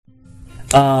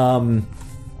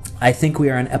I think we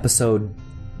are on episode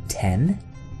 10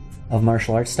 of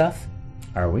martial arts stuff.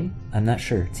 Are we? I'm not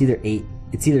sure. It's either 8.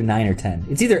 It's either 9 or 10.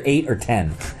 It's either 8 or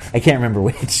 10. I can't remember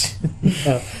which.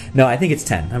 No, I think it's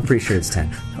 10. I'm pretty sure it's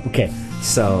 10. Okay.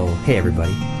 So, hey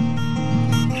everybody.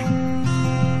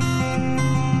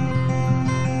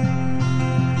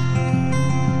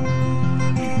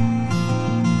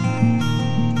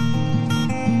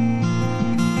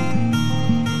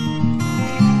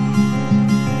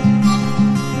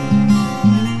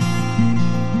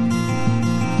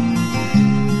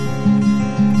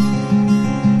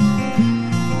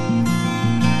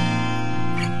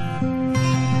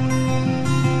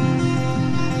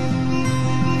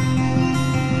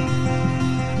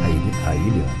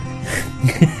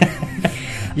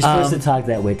 You're supposed to talk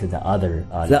that way to the other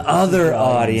audience. The other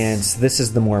audience. This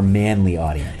is the more manly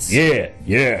audience.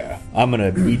 Yeah. I'm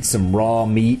gonna eat some raw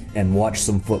meat and watch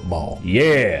some football.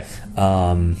 Yeah.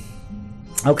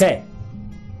 Okay.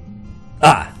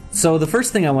 So the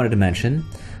first thing I wanted to mention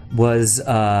was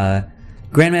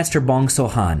Grandmaster Bong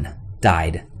So-han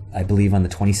died, I believe, on the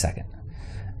 22nd.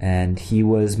 And he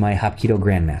was my Hapkido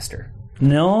Grandmaster.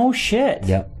 No shit.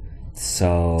 Yep.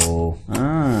 So...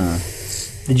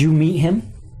 Did you meet him?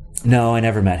 No, I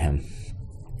never met him.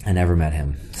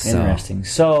 So Interesting.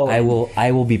 So I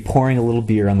will be pouring a little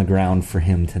beer on the ground for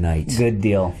him tonight. good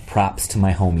deal. Props to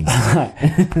my homies.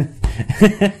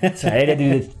 Sorry, I had to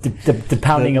do the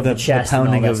pounding of the chest. The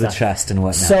pounding and all of that the stuff. chest and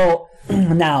whatnot. So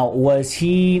now, was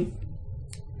he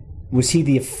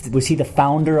the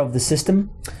founder of the system?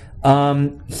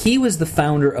 He was the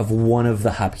founder of one of the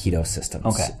Hapkido systems.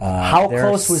 Okay. There How are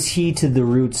close was he to the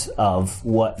roots of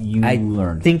what you I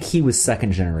learned? think he was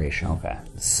second generation. Okay.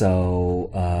 So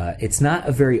it's not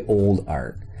a very old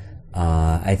art.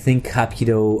 I think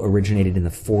Hapkido originated in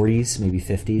the 40s, maybe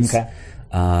 50s. Okay.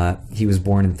 He was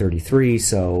born in 33,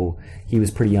 so he was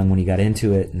pretty young when he got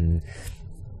into it. And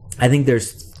I think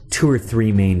there's 2 or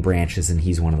 3 main branches, and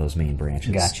he's one of those main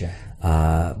branches. Gotcha.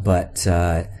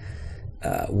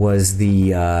 Was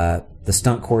the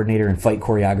stunt coordinator and fight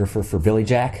choreographer for Billy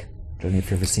Jack. Don't know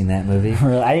if you've ever seen that movie.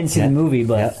 I didn't see the movie,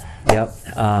 but Yep.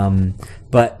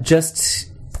 But just,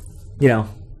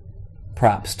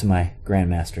 props to my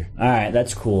Grandmaster. all right,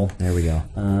 that's cool. There we go.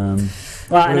 Well,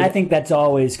 and I think that's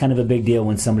always kind of a big deal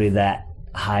when somebody that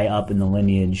high up in the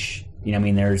lineage,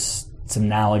 there's some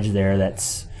knowledge there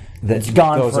that's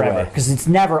gone goes forever away. because it's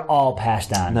never all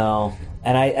passed on. No.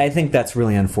 And I think that's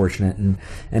really unfortunate.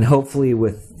 And hopefully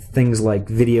with things like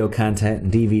video content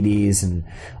and DVDs and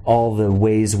all the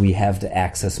ways we have to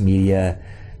access media,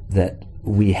 that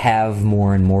we have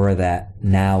more and more of that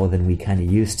now than we kind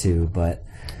of used to. But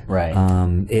Right.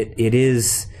 it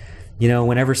is,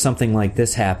 whenever something like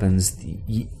this happens,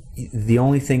 the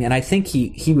only thing, and I think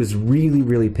he was really,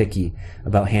 really picky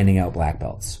about handing out black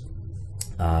belts.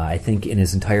 I think in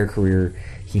his entire career,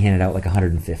 he handed out like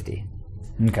 150.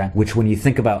 Okay. Which, when you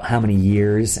think about how many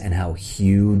years and how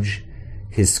huge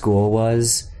his school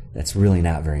was, that's really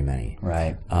not very many.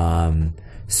 Right.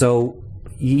 So,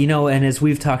 and as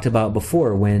we've talked about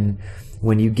before, when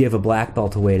you give a black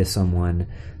belt away to someone,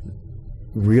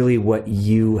 really what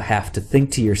you have to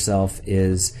think to yourself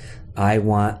is, I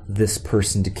want this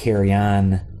person to carry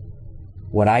on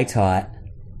what I taught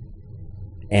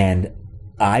and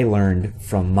I learned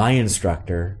from my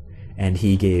instructor, and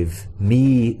he gave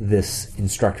me this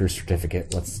instructor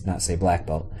certificate. Let's not say black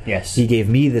belt. Yes. He gave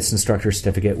me this instructor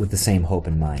certificate with the same hope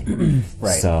in mind.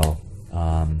 Right. So,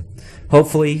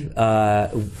 hopefully,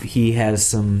 he has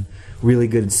some really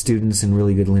good students and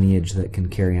really good lineage that can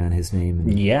carry on his name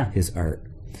and his art.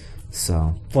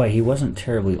 So, Boy, he wasn't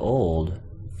terribly old.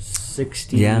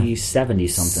 60, Yeah. 70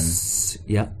 something.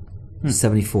 Yep.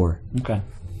 74. Okay.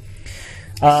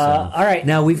 All right.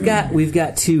 Now we've got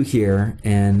 2 here,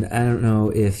 and I don't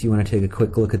know if you want to take a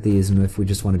quick look at these and if we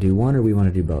just want to do one or we want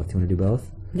to do both. You want to do both?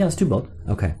 Yeah, let's do both.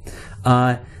 Okay.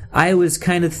 I was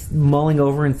kind of mulling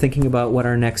over and thinking about what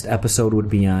our next episode would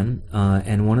be on,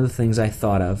 and one of the things I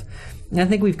thought of, and I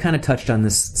think we've kind of touched on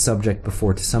this subject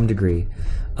before to some degree,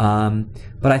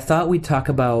 but I thought we'd talk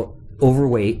about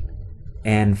overweight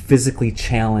and physically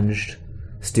challenged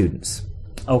students.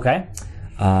 Okay.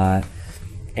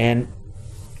 And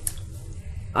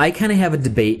I kind of have a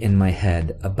debate in my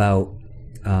head about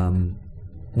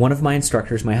one of my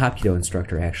instructors, my Hapkido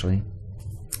instructor actually,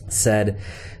 said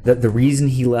that the reason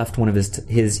he left one of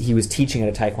he was teaching at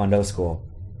a Taekwondo school,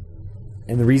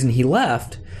 and the reason he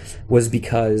left was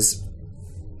because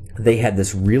they had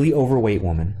this really overweight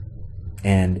woman,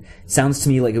 and it sounds to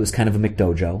me like it was kind of a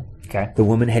McDojo. Okay. The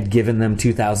woman had given them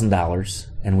 $2,000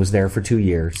 and was there for 2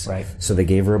 years. Right. So they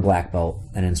gave her a black belt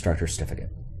and an instructor certificate.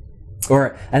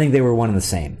 Or I think they were one and the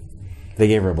same. They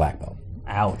gave her a black belt.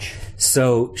 Ouch.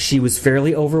 So she was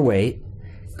fairly overweight,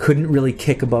 couldn't really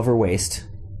kick above her waist,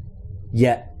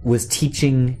 yet was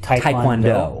teaching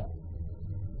Taekwondo.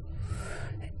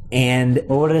 And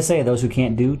well, what do they say? Those who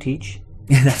can't do, teach?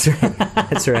 That's right.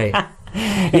 That's right.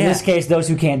 In this case, those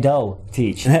who can't do,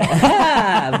 teach.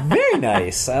 Very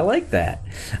nice. I like that.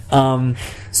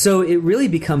 So it really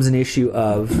becomes an issue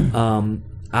of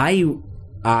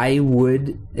I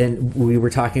would, and we were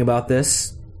talking about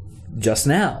this just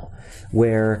now,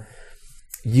 where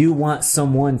you want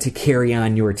someone to carry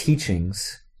on your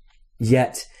teachings,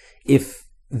 yet if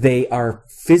they are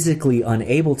physically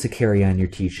unable to carry on your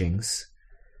teachings,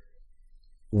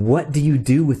 what do you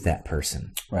do with that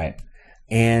person? Right.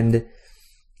 And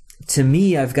to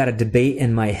me, I've got a debate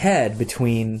in my head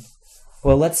between,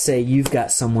 well, let's say you've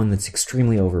got someone that's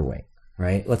extremely overweight,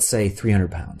 right? Let's say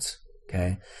 300 pounds,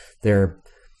 okay? They're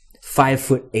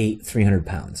 5'8", 300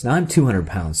 pounds. Now I'm 200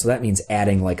 pounds, so that means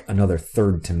adding like another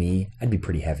third to me. I'd be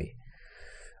pretty heavy.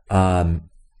 But,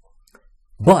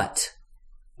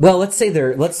 well, let's say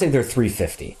they're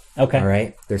 350. Okay. All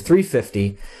right? They're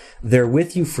 350. They're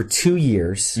with you for 2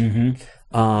 years.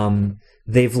 Mm-hmm.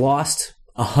 They've lost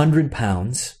 100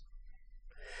 pounds.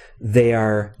 They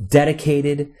are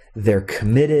dedicated. They're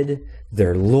committed.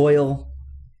 They're loyal.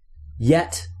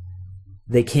 Yet,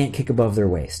 they can't kick above their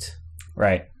waist.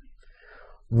 Right.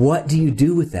 What do you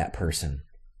do with that person?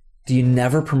 Do you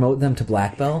never promote them to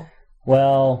black belt?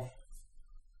 Well,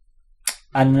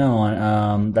 I don't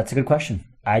know. That's a good question.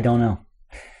 I don't know.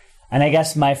 And I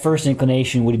guess my first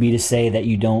inclination would be to say that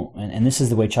you don't, and this is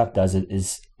the way Chuck does it,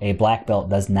 is a black belt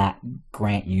does not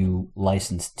grant you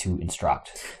license to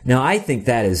instruct. Now, I think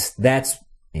that's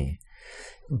me.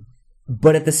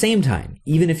 But at the same time,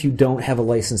 even if you don't have a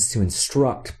license to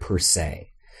instruct per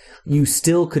se, you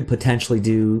still could potentially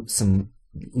do some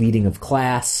leading of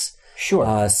class.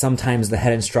 Sure. Sometimes the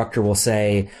head instructor will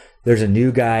say, there's a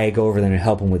new guy, go over there and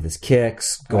help him with his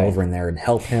kicks, go over in there and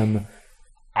help him.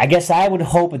 I guess I would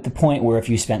hope at the point where if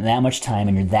you spent that much time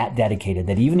and you're that dedicated,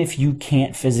 that even if you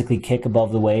can't physically kick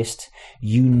above the waist,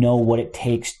 you know what it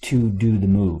takes to do the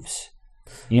moves.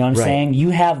 You know what I'm saying? You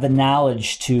have the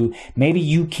knowledge to, maybe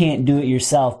you can't do it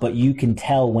yourself, but you can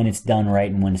tell when it's done right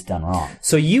and when it's done wrong.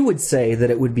 So you would say that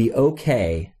it would be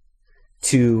okay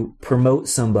to promote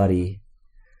somebody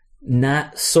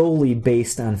not solely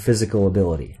based on physical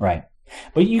ability. Right.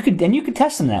 But you could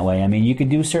test them that way. I mean, you could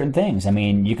do certain things. I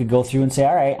mean, you could go through and say,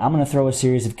 all right, I'm going to throw a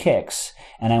series of kicks,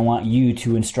 and I want you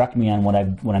to instruct me on what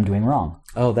I'm doing wrong.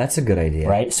 Oh, that's a good idea.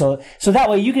 Right? So that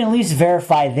way you can at least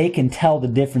verify they can tell the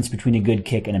difference between a good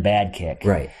kick and a bad kick.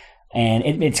 Right.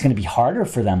 And it's going to be harder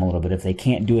for them a little bit if they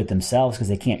can't do it themselves because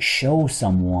they can't show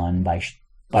someone by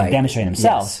demonstrating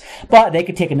themselves. Yes. But they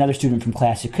could take another student from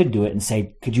class who could do it and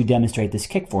say, could you demonstrate this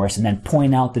kick for us? And then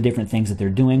point out the different things that they're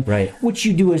doing, which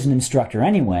you do as an instructor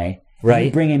anyway. Right.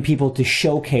 You bring in people to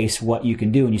showcase what you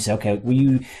can do, and you say, okay, will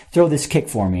you throw this kick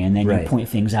for me? And then you point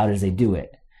things out as they do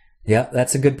it. Yeah,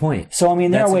 that's a good point. So, I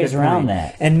mean, there are ways around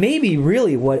that. And maybe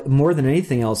really what, more than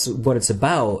anything else, what it's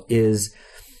about is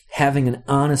having an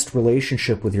honest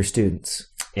relationship with your students.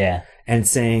 Yeah. And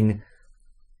saying,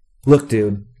 look,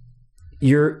 dude,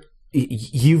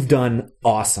 you've done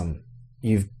awesome.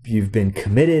 You've been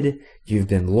committed. You've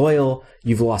been loyal.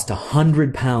 You've lost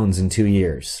 100 pounds in 2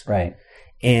 years. Right.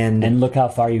 And look how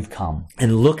far you've come.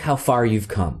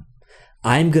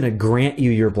 I'm going to grant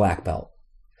you your black belt.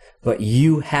 But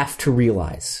you have to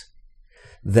realize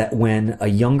that when a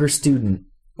younger student,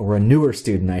 or a newer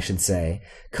student, I should say,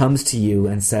 comes to you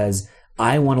and says,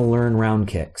 I want to learn round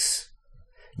kicks,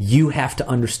 you have to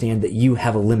understand that you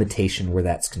have a limitation where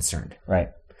that's concerned. Right.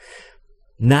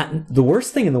 Not the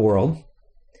worst thing in the world,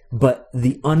 but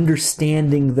the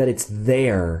understanding that it's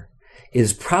there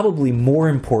is probably more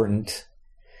important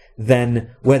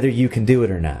than whether you can do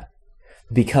it or not.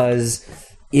 Because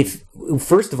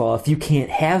first of all, if you can't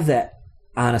have that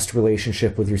honest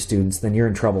relationship with your students, then you're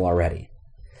in trouble already.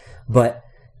 But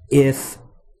if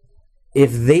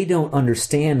they don't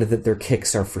understand that their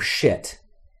kicks are for shit,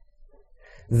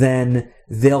 then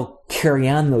they'll carry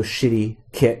on those shitty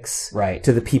kicks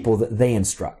to the people that they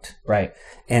instruct. Right.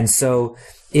 And so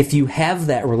if you have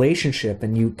that relationship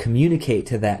and you communicate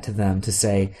to them to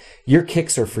say, your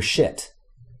kicks are for shit,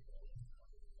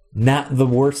 not the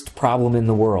worst problem in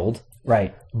the world.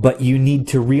 Right. But you need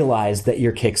to realize that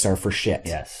your kicks are for shit.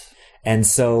 Yes. And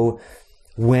so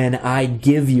when I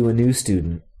give you a new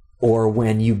student, or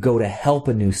when you go to help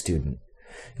a new student,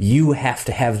 you have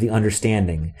to have the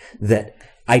understanding that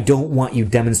I don't want you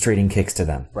demonstrating kicks to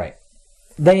them. Right.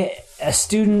 a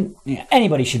student,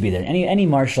 anybody should be there. Any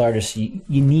martial artist, you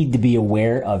need to be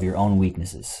aware of your own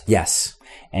weaknesses. Yes.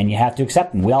 And you have to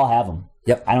accept them. We all have them.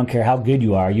 Yep. I don't care how good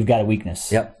you are. You've got a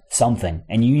weakness. Yep. Something.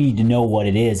 And you need to know what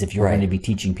it is if you're Right. going to be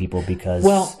teaching people because...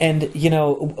 Well, and,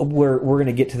 we're going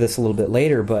to get to this a little bit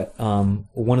later, but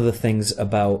one of the things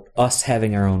about us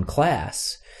having our own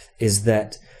class is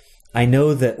that I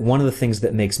know that one of the things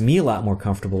that makes me a lot more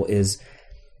comfortable is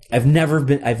I've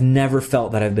never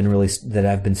felt that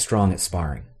I've been strong at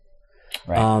sparring.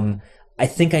 Right. I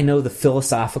think I know the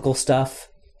philosophical stuff,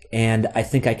 and I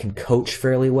think I can coach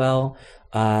fairly well.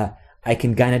 I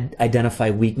can kind of identify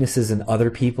weaknesses in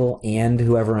other people and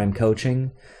whoever I'm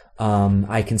coaching.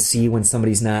 I can see when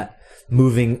somebody's not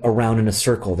moving around in a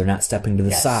circle, they're not stepping to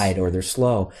the side, or they're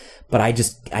slow. But I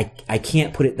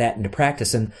can't put that into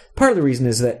practice, and part of the reason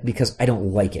is that because I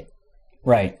don't like it.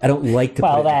 Right. I don't like to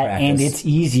put it into practice. And it's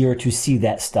easier to see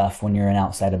that stuff when you're an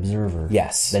outside observer.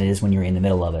 Yes. Than it is when you're in the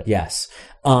middle of it. Yes.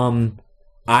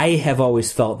 I have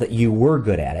always felt that you were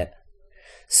good at it.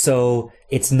 So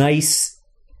it's nice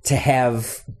to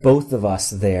have both of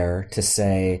us there to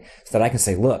say, so that I can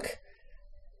say, look,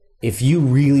 if you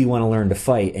really want to learn to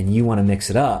fight and you want to mix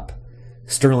it up,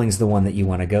 Sterling's the one that you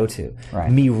want to go to.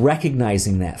 Right. Me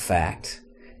recognizing that fact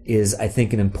is, I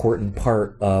think, an important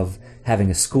part of having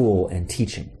a school and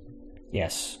teaching.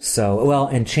 Yes. So, well,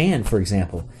 and Chan, for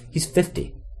example, he's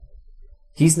 50.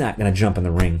 He's not going to jump in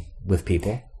the ring with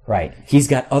people. Right. He's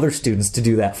got other students to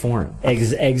do that for him.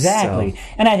 Exactly. So,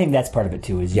 and I think that's part of it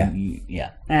too, is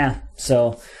yeah.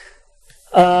 So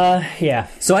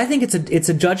I think it's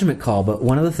a judgment call, but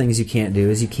one of the things you can't do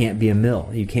is you can't be a mill.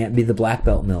 You can't be the black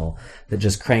belt mill that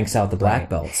just cranks out the black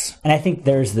belts. And I think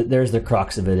there's the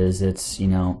crux of it is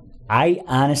I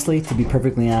honestly, to be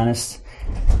perfectly honest,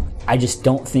 I just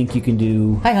don't think you can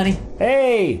do... Hi, honey.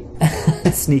 Hey!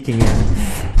 Sneaking in.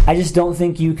 I just don't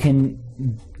think you can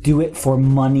do it for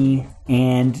money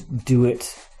and do it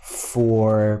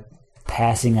for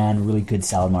passing on really good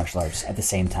solid martial arts at the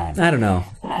same time. I don't know.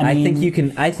 I think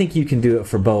you can do it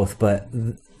for both, but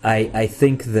I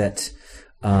think that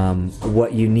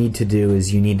what you need to do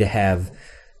is you need to have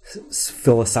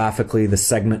philosophically the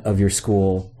segment of your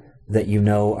school that you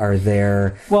know are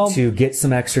there to get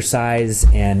some exercise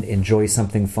and enjoy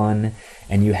something fun,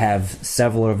 and you have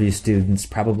several of your students,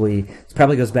 probably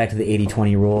goes back to the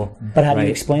 80-20 rule. But how do you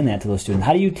explain that to those students?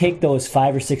 How do you take those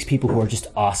 5 or 6 people who are just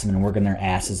awesome and working their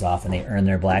asses off and they earn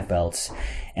their black belts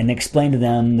and explain to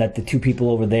them that the 2 people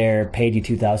over there paid you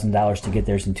 $2,000 to get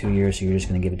theirs in 2 years, so you're just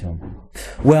going to give it to them?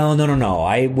 Well, no.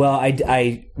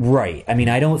 Right. I mean,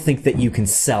 I don't think that you can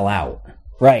sell out.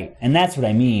 Right, and that's what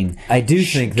I mean. I do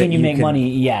think that can you make money?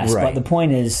 Yes, right. but the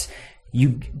point is,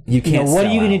 you can't. What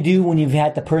are you going to do when you've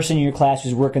had the person in your class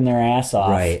who's working their ass off,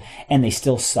 right, and they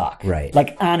still suck, right?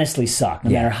 Like honestly suck,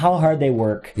 no matter how hard they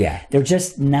work. Yeah, they're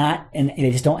just not, and they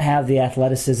just don't have the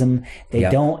athleticism. They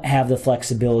don't have the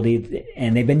flexibility,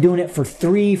 and they've been doing it for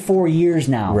 3-4 years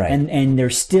now, right? And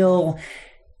they're still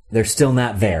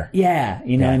not there. Yeah,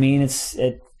 you know what I mean.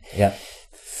 Yep.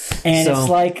 And it's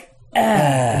like.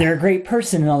 They're a great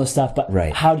person and all this stuff, but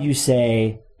how do you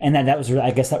say? And that was,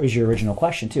 I guess, that was your original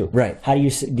question too, right? How do you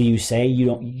say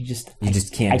you just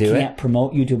can't do it? I can't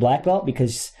promote you to a black belt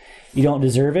because you don't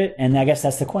deserve it, and I guess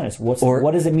that's the question: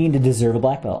 what does it mean to deserve a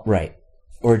black belt? Right?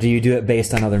 Or do you do it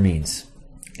based on other means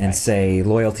and say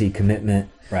loyalty, commitment,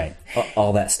 right?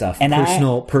 All that stuff, and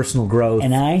personal growth.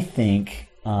 And I think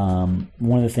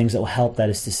one of the things that will help that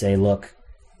is to say, look,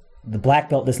 the black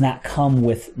belt does not come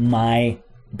with my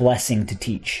blessing to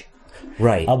teach.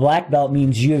 Right. A black belt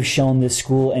means you have shown this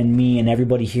school and me and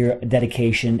everybody here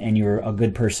dedication, and you're a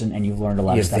good person, and you've learned a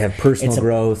lot of stuff. You have personal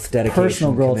growth, dedication,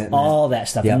 personal growth, commitment. All that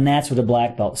stuff, and that's what a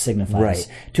black belt signifies.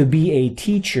 Right. To be a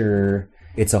teacher,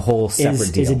 it's a whole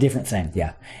separate deal. Is a different thing.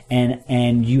 Yeah.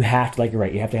 And you have to, like you're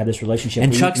right, you have to have this relationship.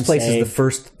 And Chuck's Place is the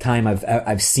first time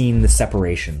I've seen the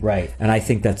separation. Right. And I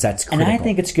think that's critical. And I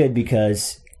think it's good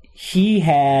because he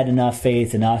had enough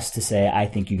faith in us to say, I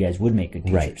think you guys would make good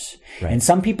teachers. Right. And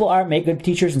some people make good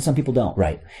teachers and some people don't.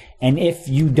 Right. And if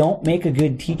you don't make a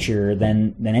good teacher,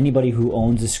 then anybody who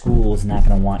owns a school is not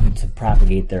going to want you to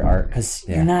propagate their art because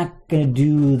you're not going to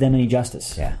do them any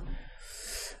justice. Yeah.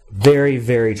 Very,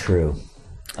 very true.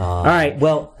 All right.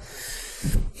 Well,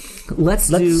 we'll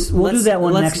do that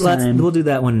one next time. We'll do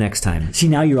that one next time. See,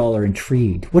 now you all are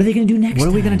intrigued. What are they going to do next time?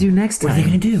 What are we going to do next time? What are they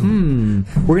going to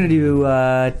do? We're going to do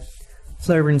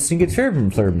Flurben, Stinget,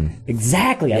 Flurben.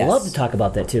 Exactly. Yes. I love to talk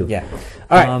about that, too. Yeah.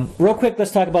 All right. Real quick,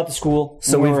 let's talk about the school.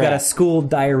 So we've got a school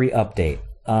diary update.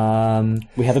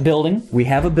 We have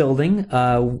a building.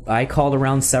 I called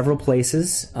around several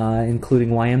places, including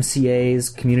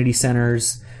YMCAs, community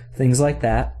centers, things like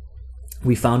that.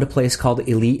 We found a place called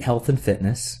Elite Health and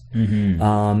Fitness,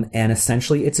 and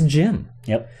essentially it's a gym.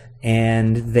 Yep.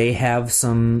 And they have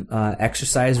some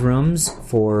exercise rooms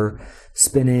for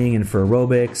spinning and for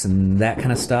aerobics and that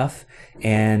kind of stuff.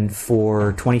 And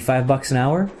for $25 an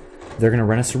hour, they're going to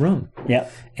rent us a room.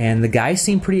 Yep. And the guy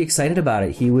seemed pretty excited about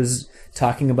it. He was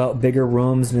talking about bigger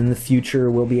rooms, and in the future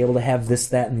we'll be able to have this,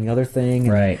 that, and the other thing.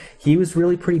 And right. He was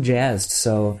really pretty jazzed,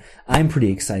 so I'm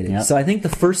pretty excited. Yep. So I think the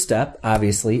first step,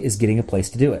 obviously, is getting a place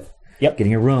to do it. Yep.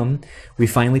 Getting a room. We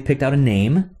finally picked out a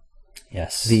name.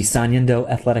 Yes. The Sanyendo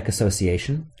Athletic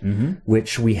Association,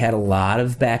 which we had a lot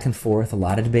of back and forth, a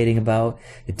lot of debating about.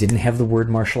 It didn't have the word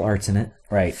martial arts in it.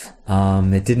 Right.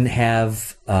 It didn't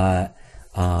have... what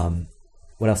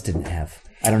else didn't it have?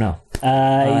 I don't know.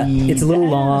 It's a little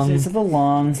long. It's a little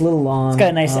long. It's a little long. It's got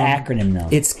a nice acronym, though.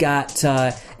 It's got,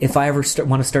 if I ever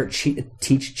want to start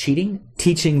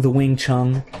teaching the Wing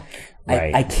Chun,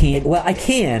 Right. I can't. Well, I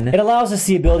can. It allows us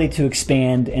the ability to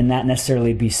expand and not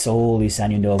necessarily be solely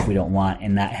Sanyendo if we don't want,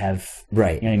 and not have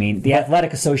Right. You know what I mean? The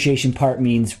athletic association part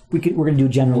means we're going to do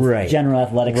general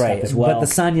athletic stuff as well. But the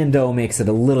Sanyendo makes it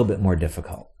a little bit more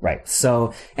difficult. Right.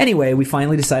 So anyway, we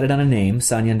finally decided on a name,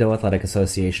 Sanyendo Athletic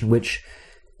Association, which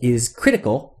is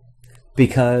critical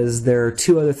because there are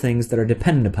two other things that are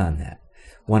dependent upon that.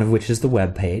 One of which is the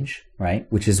web page, right?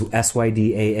 Which is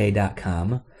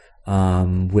sydaa.com.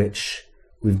 Which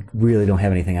we really don't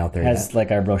have anything out there Has yet.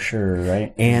 like our brochure,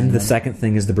 right? And the second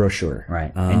thing is the brochure.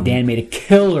 Right. And Dan made a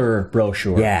killer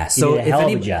brochure. Yeah. So he did a hell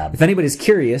of a job. If anybody's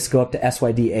curious, go up to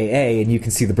SYDAA and you can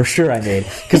see the brochure I made.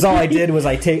 Because all I did was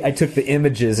I took the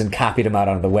images and copied them out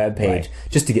onto the web page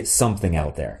just to get something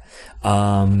out there.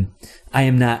 I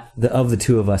am not, of the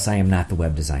two of us, I am not the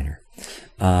web designer.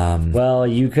 Well,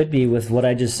 you could be with what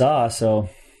I just saw, so...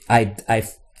 I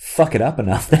fuck it up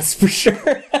enough, that's for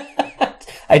sure.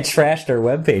 I trashed our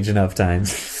webpage enough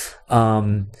times.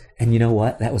 And you know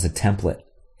what? That was a template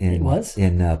in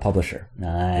Publisher.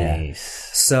 Nice.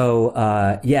 Yeah. So,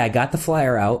 I got the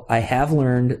flyer out. I have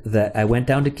learned that I went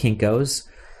down to Kinko's,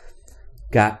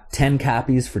 got 10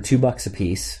 copies for $2 a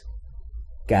piece,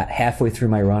 got halfway through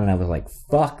my run, and I was like,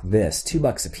 fuck this.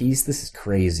 $2 a piece? This is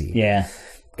crazy. Yeah.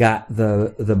 Got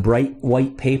the bright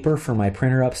white paper for my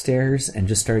printer upstairs and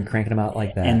just started cranking them out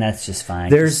like that. And that's just fine.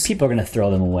 There's people are going to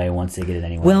throw them away once they get it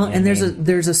anyway. Well, and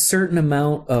there's a certain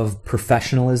amount of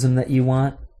professionalism that you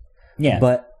want. Yeah.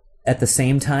 But at the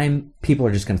same time, people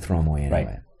are just going to throw them away anyway.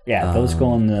 Right. Yeah, those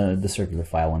go in the circular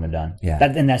file when they're done. Yeah.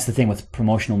 And that's the thing with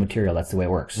promotional material. That's the way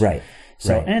it works. Right.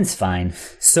 So, right. And it's fine.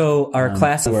 So our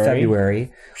class of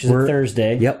February, which is a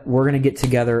Thursday. Yep. We're going to get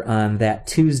together on that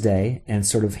Tuesday and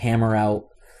sort of hammer out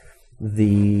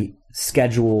the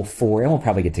schedule for, and we'll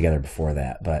probably get together before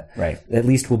that, but at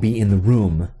least we'll be in the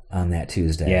room on that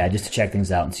Tuesday. Yeah, just to check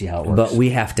things out and see how it works. But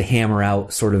we have to hammer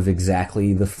out sort of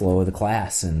exactly the flow of the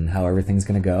class and how everything's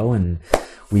going to go, and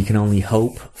we can only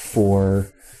hope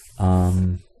for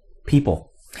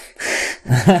people.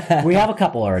 We have a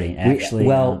couple already, actually.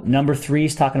 Number 3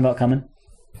 is talking about coming.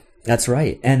 That's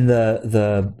right. And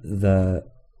the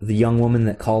young woman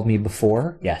that called me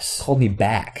before, called me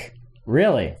back.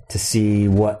 Really? To see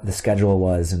what the schedule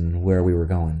was and where we were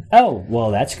going. Oh,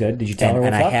 well, that's good. Did you tell her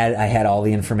what's up? And I had all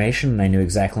the information, and I knew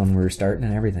exactly when we were starting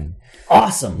and everything.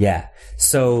 Awesome. Yeah.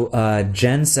 So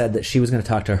Jen said that she was going to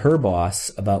talk to her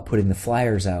boss about putting the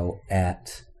flyers out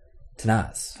at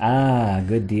Tanaz. Ah,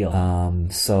 good deal.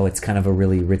 So it's kind of a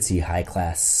really ritzy,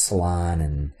 high-class salon,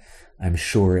 and I'm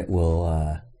sure it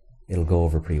will it'll go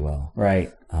over pretty well.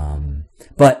 Right.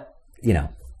 But, you know...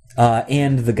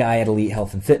 and the guy at Elite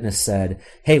Health and Fitness said,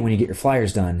 hey, when you get your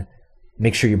flyers done,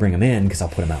 make sure you bring them in because I'll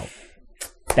put them out.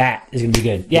 That is going to be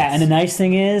good. Yeah, and the nice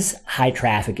thing is, high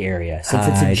traffic area. Since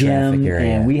it's a gym,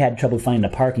 and we had trouble finding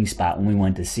a parking spot when we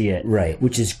went to see it. Right.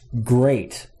 Which is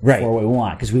great for what we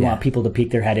want, because we want people to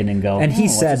peek their head in and go, and he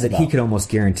said that he could almost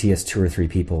guarantee us 2 or 3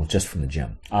 people just from the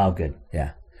gym. Oh, good.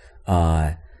 Yeah.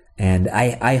 And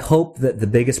I hope that the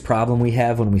biggest problem we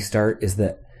have when we start is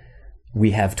that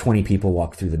we have 20 people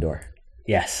walk through the door.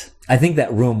 Yes. I think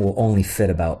that room will only fit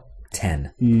about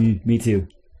 10. Me too.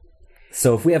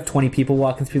 So if we have 20 people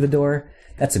walking through the door,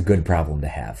 that's a good problem to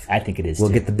have. I think it is, We'll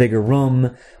get the bigger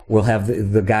room. We'll have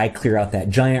the guy clear out that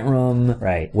giant room.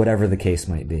 Right. Whatever the case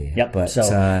might be. Yep. But,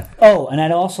 and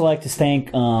I'd also like to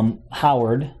thank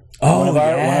Howard. One of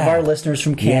our listeners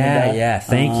from Canada. Yeah.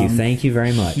 Thank you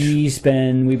very much. We've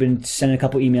been sending a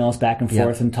couple emails back and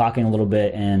forth and talking a little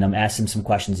bit, and asked him some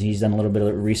questions. He's done a little bit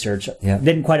of research. Yep.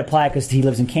 Didn't quite apply because he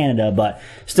lives in Canada, but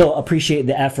still appreciate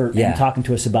the effort and talking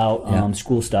to us about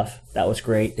school stuff. That was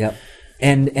great. Yep.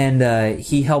 And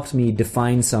he helped me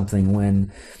define something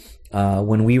when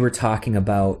when we were talking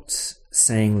about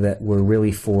saying that we're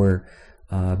really for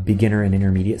beginner and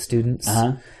intermediate students,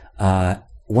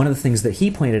 one of the things that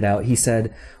he pointed out, he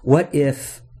said, what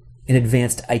if an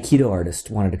advanced Aikido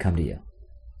artist wanted to come to you?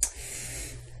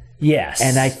 Yes.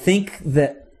 And I think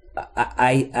that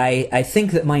I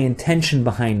think that my intention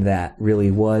behind that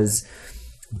really was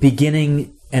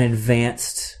beginning and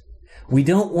advanced. We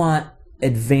don't want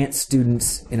advanced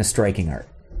students in a striking art.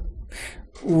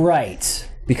 Right.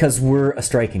 Because we're a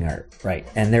striking art. Right.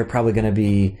 And they're probably going to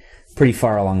be pretty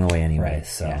far along the way anyway. Right.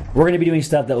 So We're going to be doing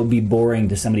stuff that would be boring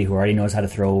to somebody who already knows how to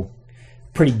throw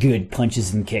pretty good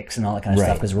punches and kicks and all that kind of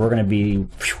stuff, because we're going to be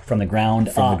from the ground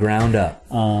up. From the ground up.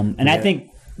 And I think,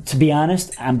 to be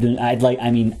honest, I'm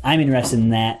interested in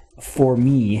that for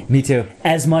me. Me too.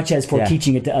 As much as for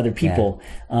teaching it to other people,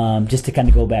 just to kind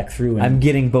of go back through. And, I'm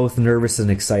getting both nervous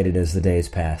and excited as the days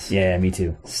pass. Yeah, me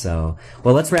too. So,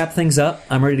 well, let's wrap things up.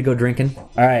 I'm ready to go drinking.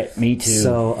 All right, me too.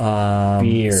 So,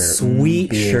 beer. Sweet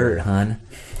Beer. shirt, hon.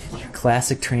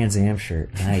 Classic Trans Am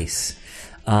shirt. Nice.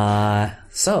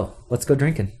 So, let's go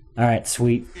drinking. All right,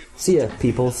 sweet. See ya,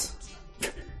 peoples.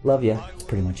 Love ya. That's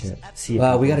pretty much it. See you.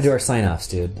 Well, we got to do our sign-offs,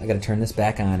 dude. I got to turn this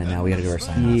back on, and now we got to do our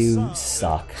sign-offs. You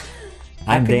suck.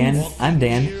 I'm Dan,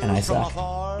 and I suck.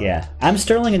 Yeah. I'm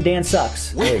Sterling, and Dan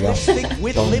sucks. There you go. Lipstick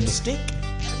with lipstick.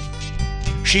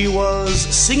 She was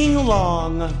singing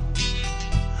along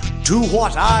to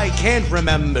what I can't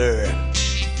remember.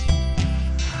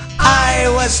 I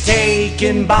was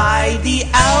taken by the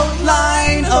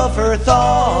outline of her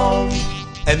thong,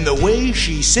 and the way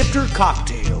she sipped her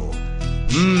cocktail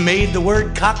made the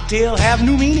word cocktail have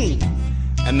new meaning.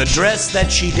 And the dress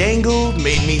that she dangled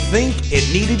made me think it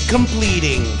needed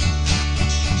completing.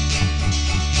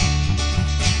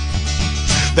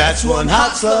 That's one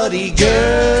hot slutty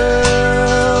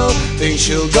girl, thinks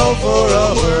she'll go for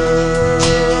a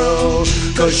whirl,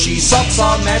 'cause she sucks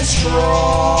on that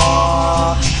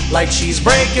straw like she's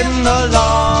breaking the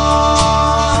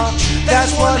law.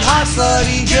 That's one hot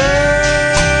slutty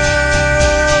girl.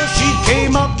 She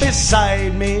came up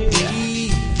beside me,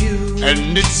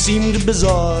 and it seemed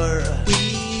bizarre,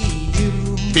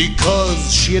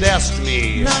 because she had asked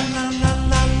me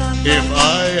if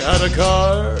I had a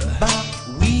car.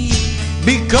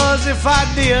 Because if I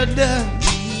did,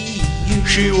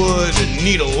 she would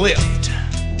need a lift.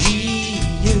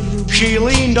 She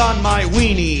leaned on my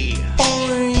weenie,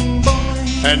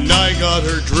 and I got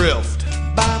her drift.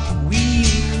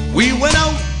 We went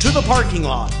out to the parking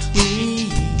lot,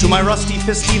 to my rusty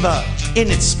Festiva in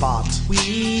its spot.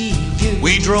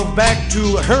 We drove back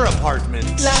to her apartment,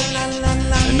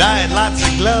 and I had lots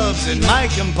of gloves in my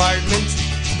compartment.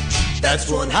 That's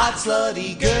one hot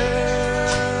slutty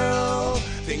girl,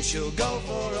 thinks she'll go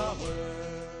for a whirl.